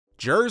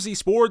Jersey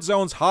Sports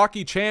Zone's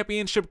Hockey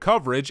Championship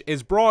coverage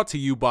is brought to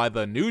you by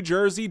the New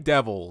Jersey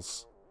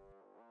Devils.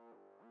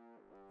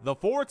 The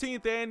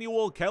 14th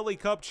annual Kelly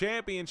Cup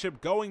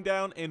Championship going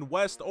down in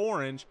West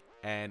Orange,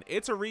 and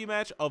it's a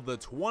rematch of the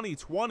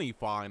 2020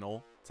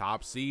 final.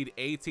 Top seed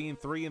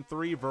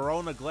 18-3-3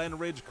 Verona Glen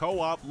Ridge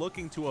Co-op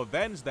looking to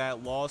avenge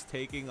that loss,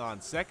 taking on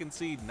second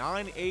seed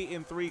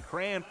 9-8-3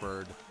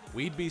 Cranford.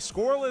 We'd be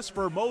scoreless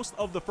for most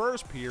of the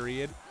first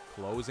period.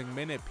 Closing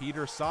minute,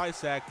 Peter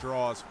Sysak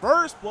draws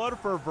first blood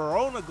for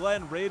Verona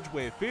Glen Ridge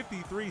with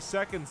 53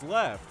 seconds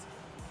left.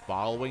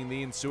 Following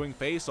the ensuing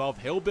face-off,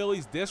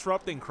 Hillbillies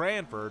disrupting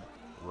Cranford.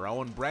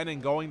 Rowan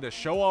Brennan going to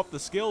show off the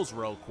skills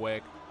real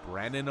quick.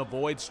 Brennan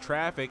avoids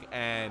traffic,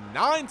 and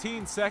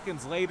 19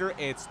 seconds later,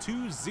 it's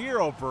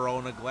 2-0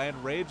 Verona Glen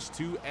Ridge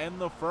to end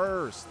the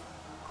first.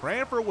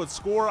 Cranford would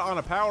score on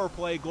a power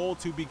play goal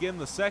to begin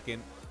the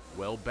second.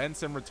 Will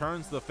Benson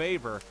returns the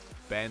favor.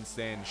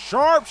 Benson,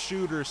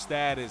 sharpshooter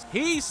status.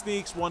 He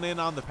sneaks one in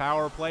on the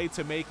power play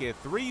to make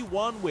it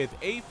 3-1 with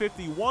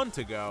 8:51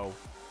 to go.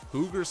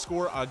 Cougars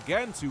score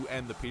again to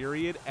end the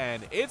period,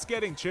 and it's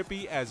getting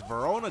chippy as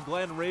Verona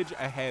Glen Ridge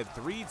ahead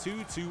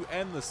 3-2 to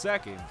end the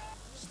second.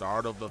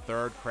 Start of the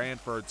third,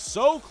 Cranford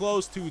so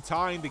close to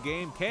tying the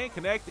game, can't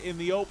connect in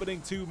the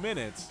opening 2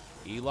 minutes.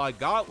 Eli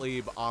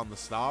Gottlieb on the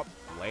stop.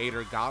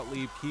 Later,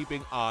 Gottlieb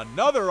keeping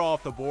another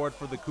off the board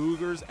for the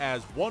Cougars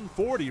as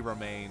 1:40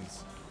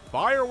 remains.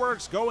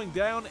 Fireworks going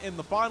down in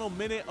the final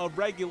minute of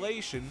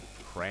regulation.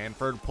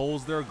 Cranford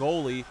pulls their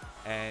goalie,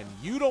 and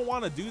you don't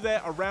want to do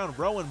that around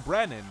Rowan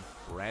Brennan.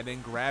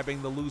 Brennan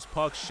grabbing the loose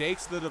puck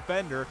shakes the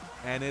defender,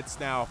 and it's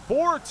now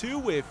 4-2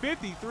 with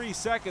 53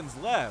 seconds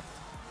left.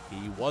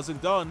 He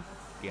wasn't done.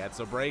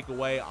 Gets a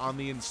breakaway on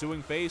the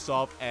ensuing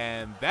faceoff,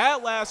 and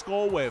that last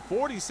goal with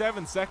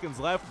 47 seconds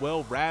left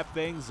will wrap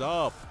things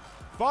up.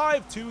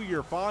 5-2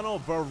 your final.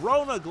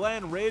 Verona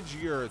Glen Ridge,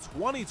 your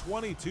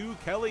 2022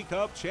 Kelly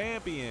Cup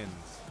champions.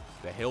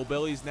 The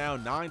Hillbillies now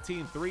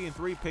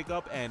 19-3-3 pick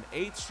up an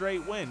 8th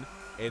straight win.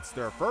 It's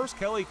their first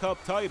Kelly Cup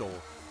title.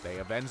 They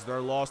avenged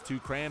their loss to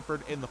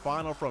Cranford in the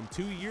final from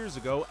 2 years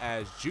ago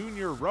as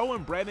junior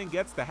Rowan Brennan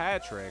gets the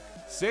hat trick.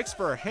 6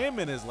 for him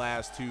in his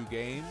last 2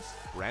 games.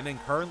 Brennan,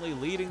 currently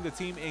leading the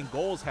team in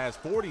goals, has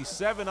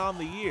 47 on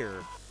the year.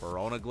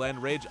 Verona Glen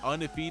Ridge,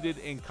 undefeated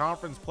in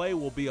conference play,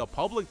 will be a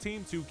public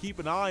team to keep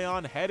an eye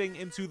on heading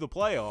into the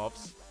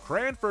playoffs.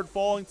 Cranford,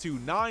 falling to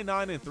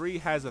 9-9-3,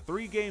 has a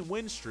 3-game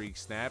win streak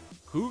snapped.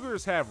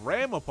 Cougars have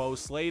Ramapo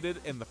slated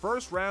in the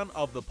first round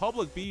of the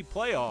Public B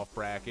playoff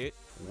bracket.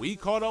 We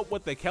caught up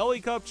with the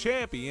Kelly Cup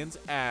champions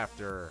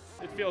after.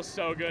 It feels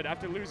so good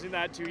after losing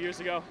that 2 years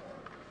ago.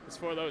 It's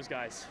for those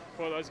guys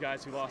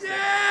who lost it.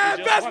 Yeah,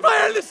 best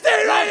player in the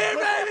state right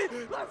here,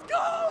 baby. Let's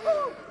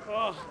go.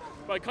 Oh,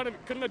 but I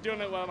couldn't have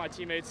done it without my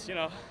teammates. You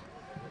know,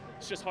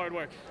 it's just hard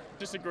work.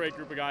 Just a great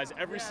group of guys.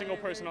 Every single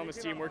person on this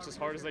team works as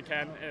hard as they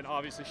can, and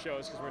obviously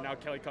shows because we're now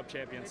Kelly Cup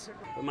champions.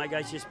 But my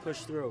guys just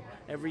push through.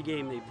 Every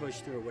game they push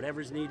through.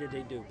 Whatever's needed,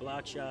 they do.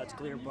 Block shots,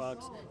 clear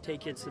pucks,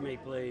 take hits to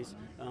make plays.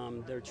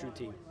 They're a true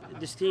team.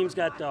 This team's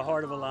got the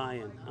heart of a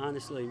lion,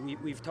 honestly.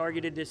 We've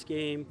targeted this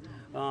game.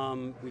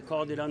 We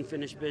called it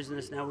unfinished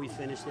business. Now we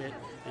finished it,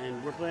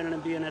 and we're planning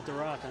on being at the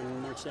Rock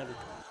on March 7th.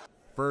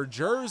 For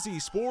Jersey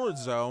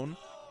Sports Zone,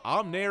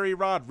 I'm Neri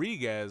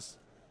Rodriguez.